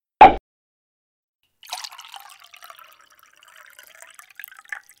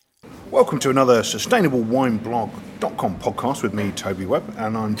Welcome to another sustainablewineblog.com podcast with me, Toby Webb,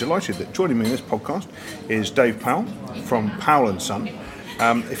 and I'm delighted that joining me in this podcast is Dave Powell from Powell & Son.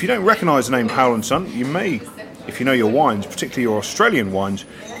 If you don't recognise the name Powell & Son, you may, if you know your wines, particularly your Australian wines,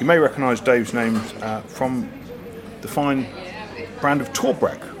 you may recognise Dave's name from the fine brand of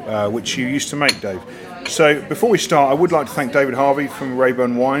Torbreck, which you used to make, Dave. So before we start, I would like to thank David Harvey from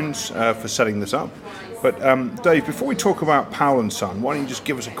Rayburn Wines for setting this up. But Dave, before we talk about Powell & Son, why don't you just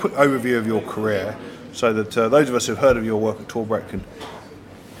give us a quick overview of your career so that those of us who've heard of your work at Torbreck can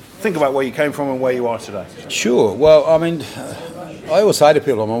think about where you came from and where you are today. Sure. Well, I mean, I always say to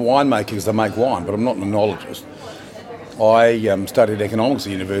people I'm a winemaker because I make wine, but I'm not an enologist. I studied economics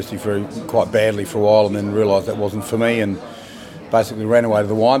at university quite badly for a while and then realised that wasn't for me and basically ran away to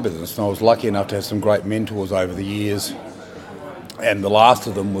the wine business. And I was lucky enough to have some great mentors over the years. And the last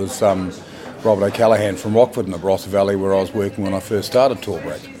of them was Robert O'Callaghan from Rockford in the Barossa Valley, where I was working when I first started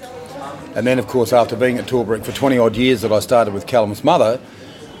Torbreck. And then, of course, after being at Torbreck for 20 odd years that I started with Callum's mother,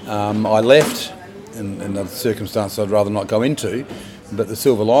 I left in the circumstances I'd rather not go into. But the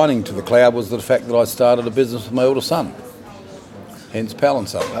silver lining to the cloud was the fact that I started a business with my older son, hence Powell &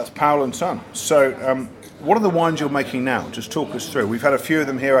 Son. That's Powell & Son. So what are the wines you're making now? Just talk us through. We've had a few of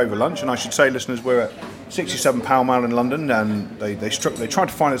them here over lunch, and I should say, listeners, we're at 67 Pall Mall in London, and they tried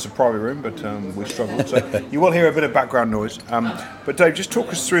to find us a private room, but we struggled. So you will hear a bit of background noise. But Dave, just talk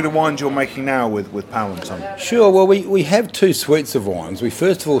us through the wines you're making now with Powell & Son. Sure. Well, we have two suites of wines. We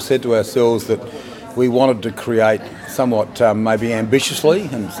first of all said to ourselves that we wanted to create somewhat maybe ambitiously,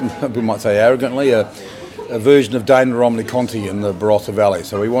 and some people might say arrogantly, a version of Dana Romney Conti in the Barossa Valley.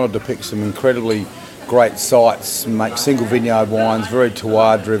 So we wanted to pick some incredibly great sites, make single vineyard wines, very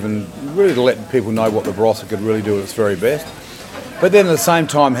terroir driven, really to let people know what the Barossa could really do at its very best. But then at the same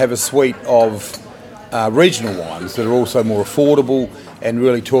time have a suite of regional wines that are also more affordable and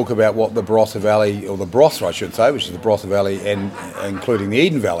really talk about what the Barossa Valley, or the Barossa I should say, which is the Barossa Valley and including the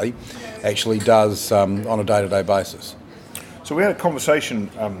Eden Valley, actually does on a day-to-day basis. So we had a conversation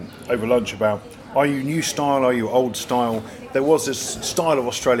over lunch about, are you new style, are you old style? There was this style of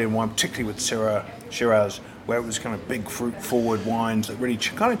Australian wine, particularly with Syrah, Shiraz, where it was kind of big fruit-forward wines that really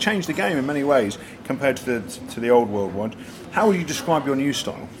kind of changed the game in many ways compared to the old world wines. How would you describe your new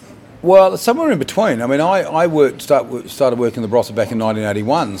style? Well, somewhere in between. I mean, I started working in the Barossa back in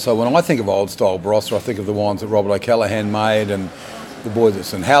 1981, so when I think of old-style Barossa, I think of the wines that Robert O'Callaghan made and the boys at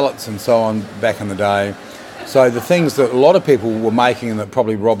St Hallett's and so on back in the day. So the things that a lot of people were making and that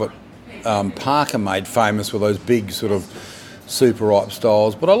probably Robert Parker made famous were those big sort of super ripe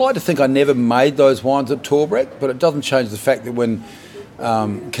styles. But I like to think I never made those wines at Torbreck, but it doesn't change the fact that when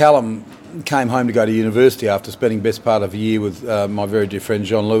Callum came home to go to university after spending best part of a year with my very dear friend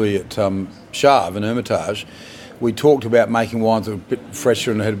Jean-Louis at Charve in Hermitage, we talked about making wines that were a bit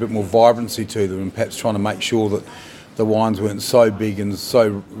fresher and had a bit more vibrancy to them, and perhaps trying to make sure that the wines weren't so big and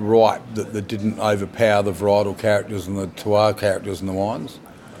so ripe that they didn't overpower the varietal characters and the terroir characters in the wines.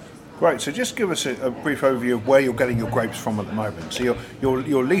 Great. So just give us a brief overview of where you're getting your grapes from at the moment. So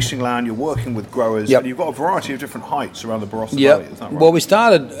you're leasing land, you're working with growers, Yep. and you've got a variety of different heights around the Barossa Yep. Valley. Is that right? Well, we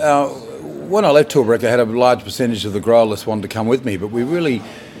started when I left Torbreck. I had a large percentage of the grower list wanted to come with me, but we really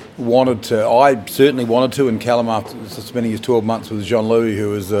wanted to. I certainly wanted to, and Callum, after spending his 12 months with Jean-Louis, who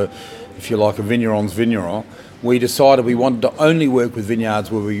was, if you like, a vigneron's vigneron, we decided we wanted to only work with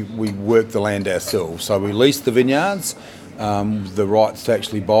vineyards where we work the land ourselves. So we leased the vineyards, the rights to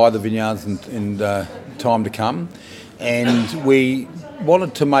actually buy the vineyards in time to come. And we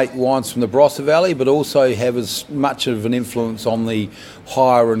wanted to make wines from the Barossa Valley, but also have as much of an influence on the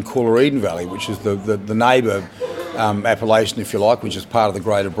higher and cooler Eden Valley, which is the neighbour appellation, if you like, which is part of the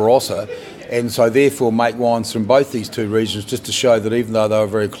greater Barossa. And so therefore make wines from both these two regions just to show that even though they were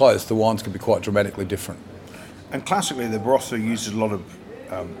very close, the wines could be quite dramatically different. And classically, the Barossa uses a lot of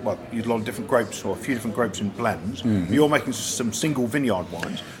different grapes, or a few different grapes in blends. Mm-hmm. You're making some single vineyard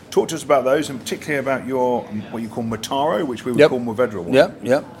wines. Talk to us about those, and particularly about your what you call Mataro, which we would call Mourvedre wine.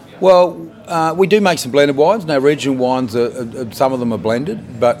 Yep. Well, we do make some blended wines. Now, regional wines, some of them are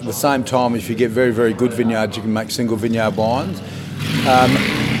blended, but at the same time, if you get very, very good vineyards, you can make single vineyard wines.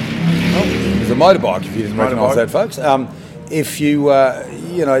 There's a motorbike, if you didn't recognise that, folks.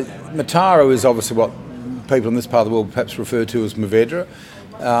 Mataro is obviously what people in this part of the world perhaps refer to as Mourvedre.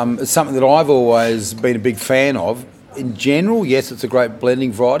 It's something that I've always been a big fan of. In general, yes, it's a great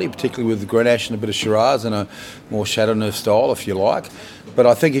blending variety, particularly with the Grenache and a bit of Shiraz and a more Chateauneuf style, if you like. But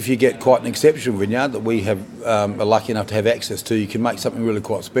I think if you get quite an exceptional vineyard that we have are lucky enough to have access to, you can make something really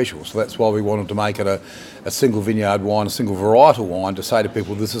quite special. So that's why we wanted to make it a single vineyard wine, a single varietal wine, to say to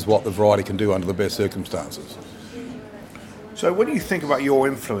people this is what the variety can do under the best circumstances. So when you think about your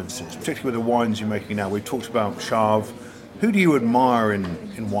influences, particularly with the wines you're making now, we've talked about Chave. Who do you admire in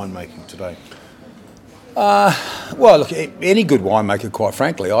winemaking today? Well, look, any good winemaker, quite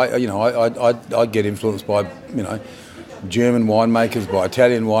frankly, I get influenced by, German winemakers, by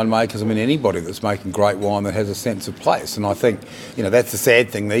Italian winemakers. I mean, anybody that's making great wine that has a sense of place. And I think, that's the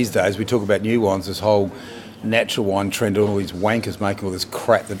sad thing these days. We talk about new wines, this whole natural wine trend, all these wankers making all this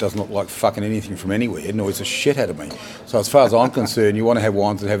crap that doesn't look like fucking anything from anywhere. It annoys the shit out of me. So as far as I'm concerned, you want to have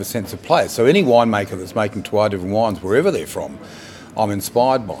wines that have a sense of place. So any winemaker that's making 12 different wines, wherever they're from, I'm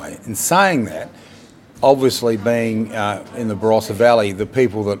inspired by. In saying that, obviously being in the Barossa Valley, the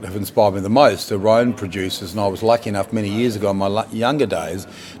people that have inspired me the most are Rhone producers, and I was lucky enough many years ago in my younger days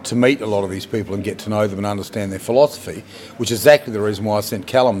to meet a lot of these people and get to know them and understand their philosophy, which is exactly the reason why I sent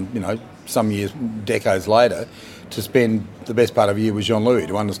Callum, some years, decades later, to spend the best part of a year with Jean-Louis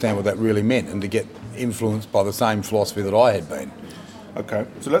to understand what that really meant and to get influenced by the same philosophy that I had been. Okay,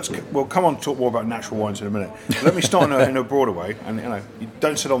 so we'll come on to talk more about natural wines in a minute. But let me start in a broader way, and you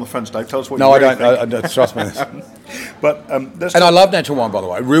don't sit on the fence, Dave. Tell us what you really think. No, I don't. Trust me. I love natural wine, by the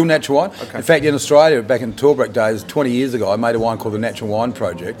way, real natural wine. Okay. In fact, in Australia, back in Torbreck days, 20 years ago, I made a wine called the Natural Wine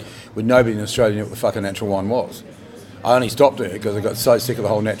Project, where nobody in Australia knew what the fucking natural wine was. I only stopped it because I got so sick of the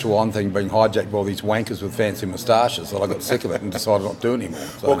whole natural wine thing being hijacked by all these wankers with fancy moustaches that I got sick of it and decided not to do it anymore.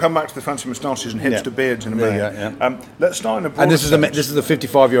 So. We'll come back to the fancy moustaches and hipster beards in a minute. Yeah. Let's start in a broader And this is a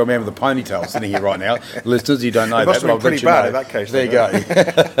 55-year-old man with a ponytail sitting here right now. Listeners, you don't know it must that, have been pretty bad in that case. There you go.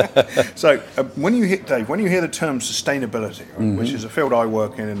 So when you hear the term sustainability, which is a field I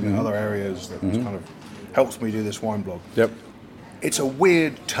work in and other areas that kind of helps me do this wine blog. Yep. It's a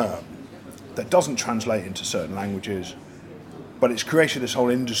weird term that doesn't translate into certain languages, but it's created this whole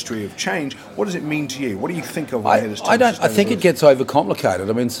industry of change. What does it mean to you? What do you think of when you hear this term? I think it gets overcomplicated.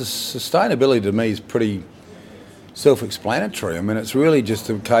 I mean, sustainability to me is pretty self-explanatory. I mean, it's really just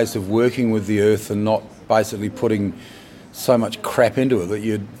a case of working with the earth and not basically putting so much crap into it that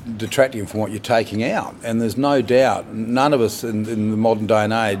you're detracting from what you're taking out. And there's no doubt, none of us in the modern day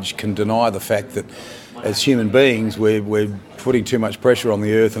and age can deny the fact that as human beings, we're putting too much pressure on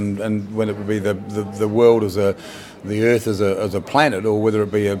the earth, and when it would be the world as the earth as a planet, or whether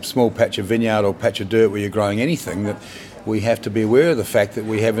it be a small patch of vineyard or patch of dirt where you're growing anything, that we have to be aware of the fact that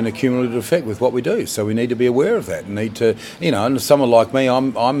we have an accumulative effect with what we do. So we need to be aware of that and need to, and someone like me,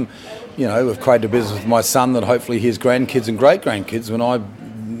 I've created a business with my son that hopefully his grandkids and great-grandkids, when I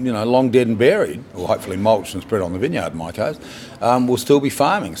long dead and buried, or hopefully mulched and spread on the vineyard in my case, will still be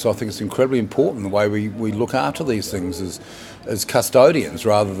farming. So I think it's incredibly important the way we look after these things as custodians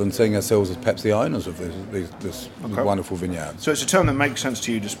rather than seeing ourselves as perhaps the owners of this wonderful vineyard. So it's a term that makes sense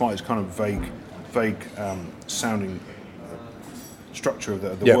to you despite its kind of vague sounding structure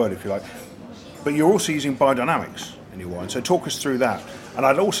of the word, if you like. But you're also using biodynamics in your wine. So talk us through that. And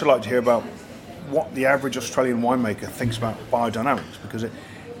I'd also like to hear about what the average Australian winemaker thinks about biodynamics, because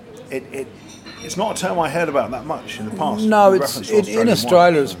it's not a term I heard about that much in the past. No, in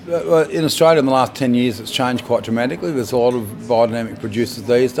Australia in the last 10 years it's changed quite dramatically. There's a lot of biodynamic producers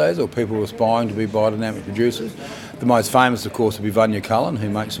these days, or people aspiring to be biodynamic producers. The most famous, of course, would be Vanya Cullen, who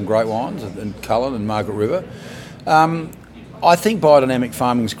makes some great wines, and Cullen and Margaret River. I think biodynamic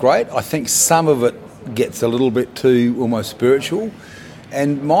farming's great. I think some of it gets a little bit too almost spiritual.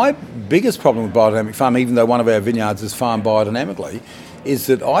 And my biggest problem with biodynamic farming, even though one of our vineyards is farmed biodynamically, is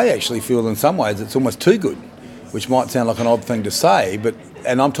that I actually feel in some ways it's almost too good, which might sound like an odd thing to say,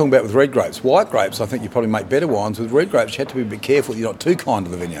 and I'm talking about with red grapes. White grapes, I think you probably make better wines. With red grapes, you have to be a bit careful you're not too kind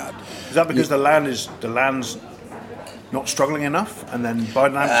to the vineyard. Is that because the land's not struggling enough, and then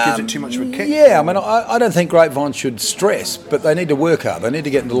biodynamics gives it too much of a kick? Yeah, I mean, I don't think grapevines should stress, but they need to work hard. They need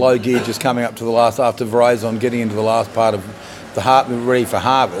to get into low gear just coming up to the last, after veraison, getting into the last part of the ready for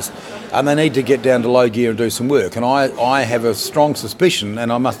harvest, and they need to get down to low gear and do some work. And I have a strong suspicion,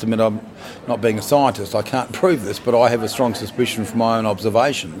 and I must admit I'm not being a scientist, I can't prove this, but I have a strong suspicion from my own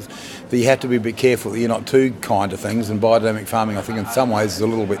observations that you have to be a bit careful that you're not too kind to things, and biodynamic farming I think in some ways is a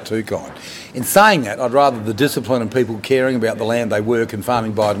little bit too kind. In saying that, I'd rather the discipline and people caring about the land they work and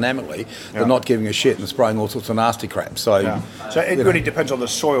farming biodynamically than not giving a shit and spraying all sorts of nasty crap. So it really depends on the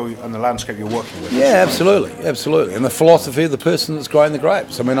soil and the landscape you're working with. Yeah, absolutely, and the philosophy of the person that's growing the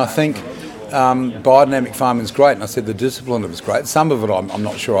grapes. I mean, I think biodynamic farming is great, and I said the discipline of it is great. Some of it I'm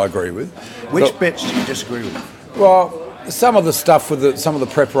not sure I agree with. Which bits do you disagree with? Well, some of the stuff with some of the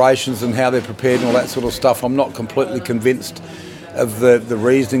preparations and how they're prepared and all that sort of stuff, I'm not completely convinced of the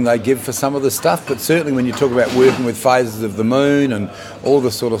reasoning they give for some of the stuff, but certainly when you talk about working with phases of the moon and all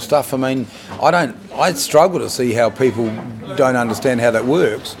this sort of stuff, I mean, I struggle to see how people don't understand how that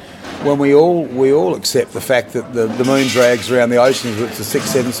works. when we all accept the fact that the moon drags around the oceans with the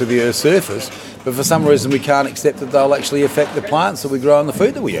 6/7 of the Earth's surface, but for some reason we can't accept that they'll actually affect the plants that we grow and the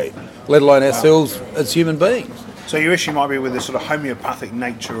food that we eat, let alone ourselves as human beings. So your issue might be with the sort of homeopathic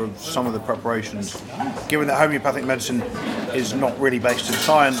nature of some of the preparations. Given that homeopathic medicine is not really based in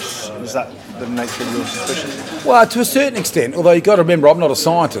science, is that the nature of your suspicion? Well, to a certain extent, although you've got to remember I'm not a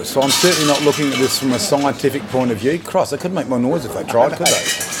scientist, so I'm certainly not looking at this from a scientific point of view. Christ, they couldn't make more noise if they tried, could they?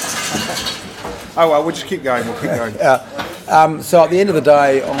 Oh well, we'll just keep going, we'll keep going. So at the end of the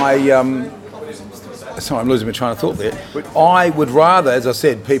day, sorry, I'm losing my train of thought there. I would rather, as I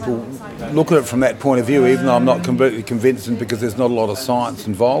said, people look at it from that point of view, even though I'm not completely convinced because there's not a lot of science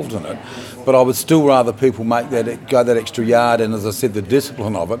involved in it. But I would still rather people go that extra yard, and as I said, the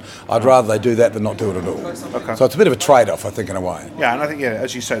discipline of it, I'd rather they do that than not do it at all. Okay. So it's a bit of a trade-off, I think, in a way. Yeah, and I think,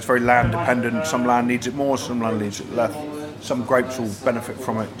 as you say, it's very land dependent. Some land needs it more, some land needs it less. Some grapes will benefit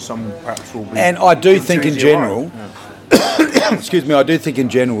from it, some perhaps will be... And I do think in general, excuse me, I do think in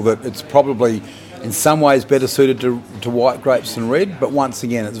general that it's probably in some ways better suited to white grapes than red, but once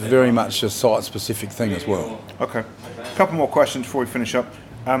again, it's very much a site-specific thing as well. Okay. A couple more questions before we finish up.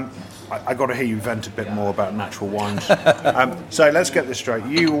 I got to hear you vent a bit more about natural wines. So let's get this straight.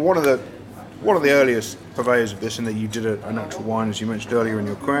 You were one of the earliest purveyors of this, in that you did a natural wine, as you mentioned earlier in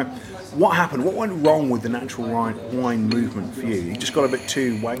your career. What happened? What went wrong with the natural wine movement for you? You just got a bit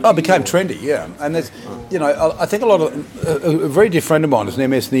too wanky? Oh, it became trendy, yeah. And there's, I think a lot of... A very dear friend of mine, as an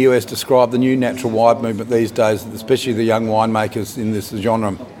MS in the US, described the new natural wine movement these days, especially the young winemakers in this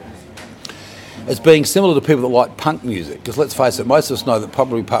genre, as being similar to people that like punk music. Because let's face it, most of us know that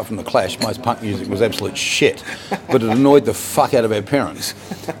probably apart from The Clash, most punk music was absolute shit, but it annoyed the fuck out of our parents.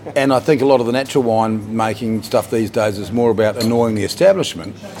 And I think a lot of the natural wine making stuff these days is more about annoying the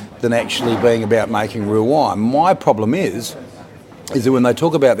establishment than actually being about making real wine. My problem is that when they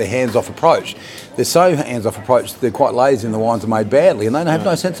talk about their hands-off approach, they're so hands-off approach they're quite lazy and the wines are made badly and they have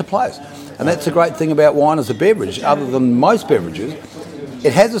no sense of place. And that's the great thing about wine as a beverage. Other than most beverages,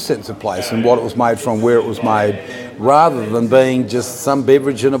 it has a sense of place and what it was made from, where it was made, rather than being just some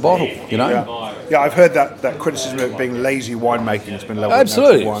beverage in a bottle, Yeah, I've heard that criticism of it being lazy winemaking has been leveled.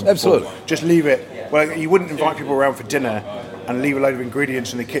 Absolutely. Just leave it. Well, you wouldn't invite people around for dinner and leave a load of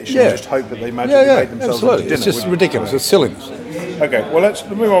ingredients in the kitchen and just hope that they magically made themselves into dinner. It's just ridiculous. It's silliness. Okay, well, let's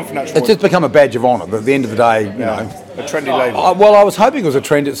move on from natural wine. It's just become a badge of honour, but at the end of the day, a trendy label. I was hoping it was a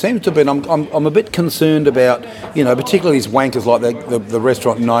trend. It seems to have been. I'm a bit concerned about, particularly these wankers like the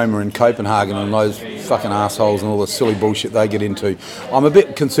restaurant Noma in Copenhagen and those fucking assholes and all the silly bullshit they get into. I'm a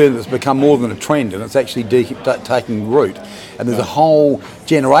bit concerned that it's become more than a trend and it's actually taking root. And there's a whole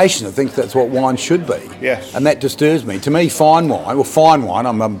generation that thinks that's what wine should be. Yes. And that disturbs me. To me, fine wine,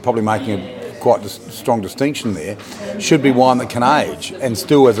 I'm probably making a quite strong distinction there, should be wine that can age and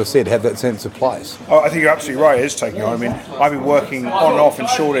still, as I said, have that sense of place. Oh, I think you're absolutely right, it is taking on. I mean, I've been working on and off in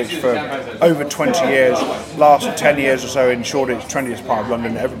Shoreditch for over 20 years, last 10 years or so in Shoreditch, trendiest part of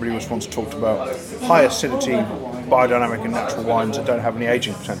London. Everybody was once talked about high acidity, biodynamic and natural wines that don't have any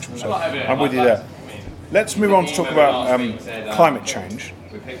aging potential, so I'm with you there. Let's move on to talk about climate change.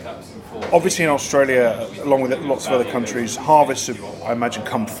 Obviously in Australia, along with lots of other countries, harvests have, I imagine,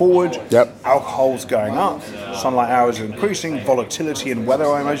 come forward. Yep. Alcohol's going up, sunlight hours are increasing, volatility in weather,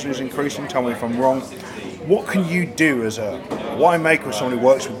 I imagine, is increasing. Tell me if I'm wrong. What can you do as a winemaker, someone who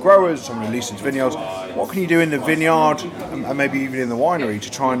works with growers, someone who leases vineyards? What can you do in the vineyard and maybe even in the winery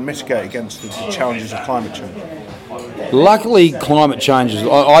to try and mitigate against the challenges of climate change? Luckily, climate change is...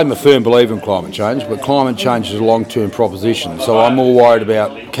 I'm a firm believer in climate change, but climate change is a long-term proposition. So I'm more worried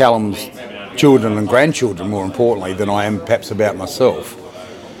about Callum's children and grandchildren, more importantly, than I am perhaps about myself.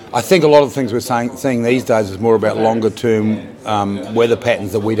 I think a lot of the things we're seeing these days is more about longer-term weather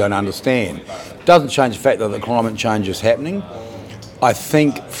patterns that we don't understand. It doesn't change the fact that the climate change is happening. I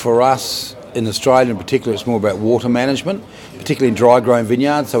think for us in Australia in particular, it's more about water management, particularly in dry-grown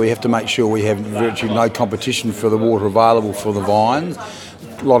vineyards, so we have to make sure we have virtually no competition for the water available for the vines,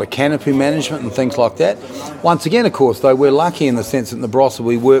 a lot of canopy management and things like that. Once again, of course, though, we're lucky in the sense that in the Barossa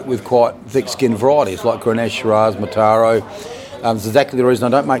we work with quite thick-skinned varieties like Grenache, Shiraz, Mataro. It's exactly the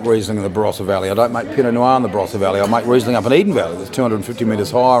reason I don't make Riesling in the Barossa Valley. I don't make Pinot Noir in the Barossa Valley. I make Riesling up in Eden Valley that's 250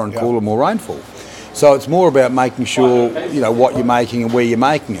 metres higher and cooler, more rainfall. So it's more about making sure, what you're making and where you're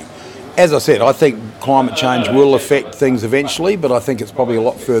making it. As I said, I think climate change will affect things eventually, but I think it's probably a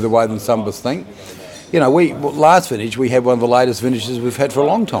lot further away than some of us think. Last vintage, we had one of the latest vintages we've had for a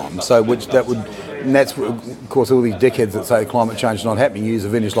long time, so that would And that's, of course, all these dickheads that say climate change is not happening use a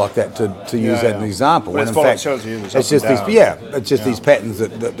vintage like that to use that as an example. Well, when in fact, it's just these patterns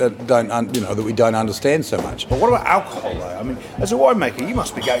that don't that we don't understand so much. But what about alcohol, though? I mean, as a winemaker, you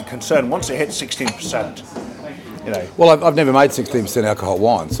must be getting concerned once it hits 16%. Well, I've never made 16% alcohol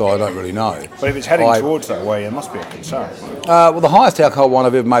wine, so I don't really know. But if it's heading towards that way, it must be a concern. Well, the highest alcohol wine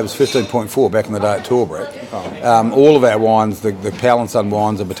I've ever made was 15.4 back in the day at Torbreck. All of our wines, the Powell & Son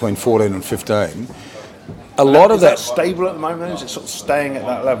wines, are between 14 and 15. A lot of that... Is that stable at the moment? Is it sort of staying at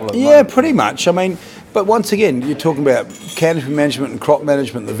that level at the moment? Yeah, pretty much. I mean, but once again, you're talking about canopy management and crop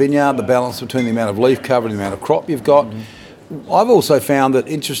management in the vineyard, the balance between the amount of leaf cover and the amount of crop you've got. Mm-hmm. I've also found that,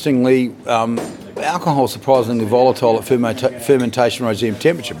 interestingly, alcohol is surprisingly volatile at fermentation regime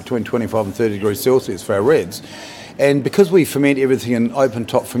temperature, between 25 and 30 degrees Celsius for our reds. And because we ferment everything in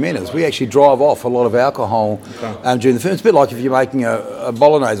open-top fermenters, we actually drive off a lot of alcohol during the ferment. It's a bit like if you're making a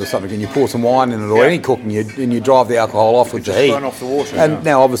bolognese or something and you pour some wine in it or any cooking and you drive the alcohol off with the heat. Burn off the water. And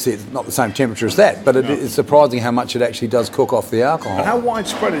now, obviously, it's not the same temperature as that, but it's surprising how much it actually does cook off the alcohol. And how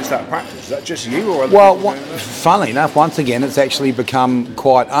widespread is that practice? Is that just you or other people? Funnily enough, once again, it's actually become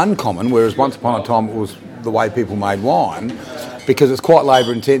quite uncommon, whereas once upon a time it was the way people made wine, because it's quite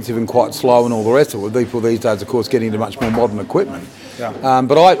labour intensive and quite slow and all the rest of it. People these days, of course, getting into much more modern equipment. Yeah.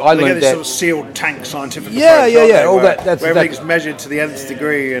 But I learned that. Sort of sealed tank scientific approach. Yeah. All where, that's where everything's measured to the nth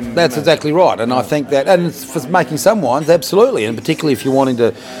degree, and that's exactly right. And I think that, and for making some wines, absolutely, and particularly if you're wanting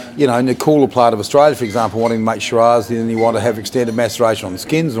to, in the cooler part of Australia, for example, wanting to make Shiraz, then you want to have extended maceration on the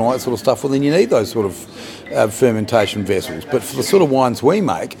skins and all that sort of stuff. Well, then you need those sort of fermentation vessels. But for the sort of wines we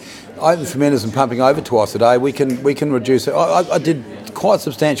make, open fermenters and pumping over twice a day, we can reduce it. I did quite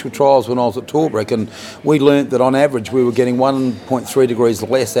substantial trials when I was at Torbreck, and we learnt that on average we were getting 1.3 degrees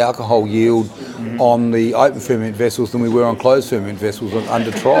less alcohol yield on the open ferment vessels than we were on closed ferment vessels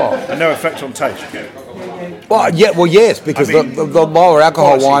under trial. And no effect on taste? Well, yes, because the lower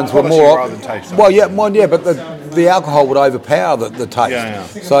alcohol wines were more... rather than taste. But the alcohol would overpower the taste. Yeah.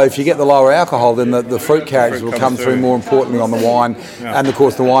 So if you get the lower alcohol, then the fruit characters will come through more importantly on the wine. Yeah. And of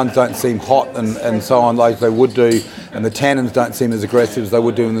course the wines don't seem hot and so on like they would do, and the tannins don't seem as aggressive as they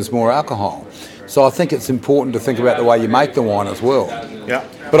would do when there's more alcohol. So I think it's important to think about the way you make the wine as well. Yeah.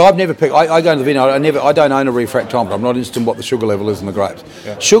 But I've never picked. I go into the vineyard. I don't own a refractometer. I'm not interested in what the sugar level is in the grapes.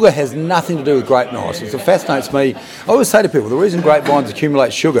 Yeah. Sugar has nothing to do with grape nice. It fascinates me. I always say to people, the reason grapevines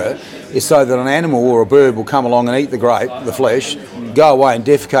accumulate sugar is so that an animal or a bird will come along and eat the grape, the flesh, go away and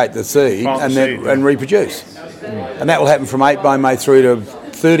defecate the seed, and reproduce. And that will happen from 8 bone May through to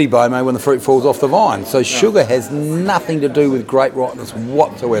 30 bone May when the fruit falls off the vine. So sugar has nothing to do with grape ripeness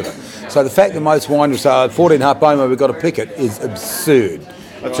whatsoever. So the fact that most wineries say 14.5 bone May, we've got to pick it, is absurd.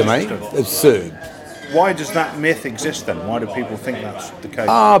 To me, absurd. Why does that myth exist then? Why do people think that's the case?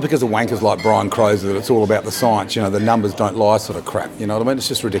 Because of wankers like Brian Crozer, that it's all about the science, the numbers don't lie sort of crap, you know what I mean? It's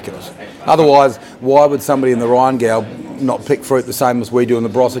just ridiculous. Otherwise, why would somebody in the Rheingau not pick fruit the same as we do in the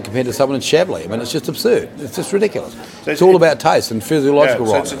Barossa compared to someone in Chablis? I mean, it's just absurd. It's just ridiculous. So it's all about taste and physiological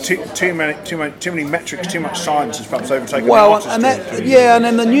ripeness. So too many metrics, too much science is perhaps overtaken. And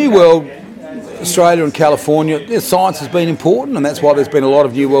in the New World, Australia and California, science has been important, and that's why there's been a lot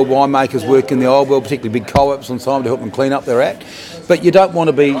of New World winemakers work in the Old World, particularly big co-ops and so on, to help them clean up their act. But you don't want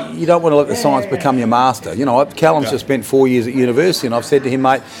to let the science become your master. Callum's just spent 4 years at university, and I've said to him,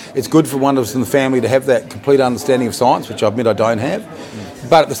 mate, it's good for one of us in the family to have that complete understanding of science, which I admit I don't have.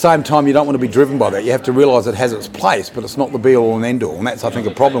 But at the same time, you don't want to be driven by that. You have to realise it has its place, but it's not the be-all and end-all. And that's, I think,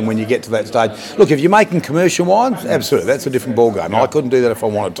 a problem when you get to that stage. Look, if you're making commercial wines, absolutely, that's a different ballgame. Yeah. I couldn't do that if I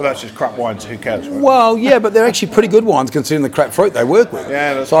wanted to. Well, that's just crap wines, who cares? Right? Well, yeah, but they're actually pretty good wines considering the crap fruit they work with.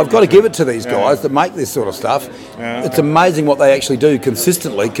 Yeah, so I've got to give it to these guys that make this sort of stuff. Yeah. It's amazing what they actually do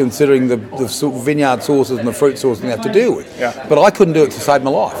consistently, considering the sort of vineyard sources and the fruit sources they have to deal with. Yeah. But I couldn't do it to save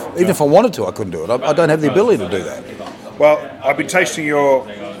my life. Even if I wanted to, I couldn't do it. I don't have the ability to do that. Well, I've been tasting your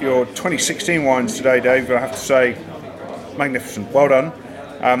 2016 wines today, Dave. I have to say, magnificent. Well done.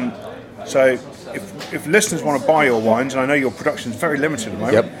 So if listeners want to buy your wines, and I know your production is very limited at the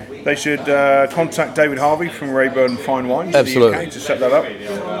moment, they should contact David Harvey from Rayburn Fine Wines in the UK to set that up.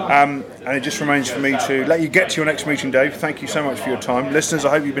 And it just remains for me to let you get to your next meeting, Dave. Thank you so much for your time. Listeners,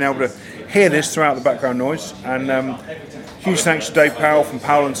 I hope you've been able to hear this throughout the background noise. And huge thanks to Dave Powell from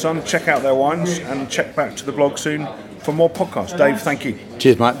Powell & Son. Check out their wines and check back to the blog soon for more podcasts. Dave, thank you.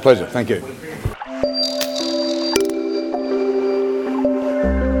 Cheers, mate. Pleasure. Thank you.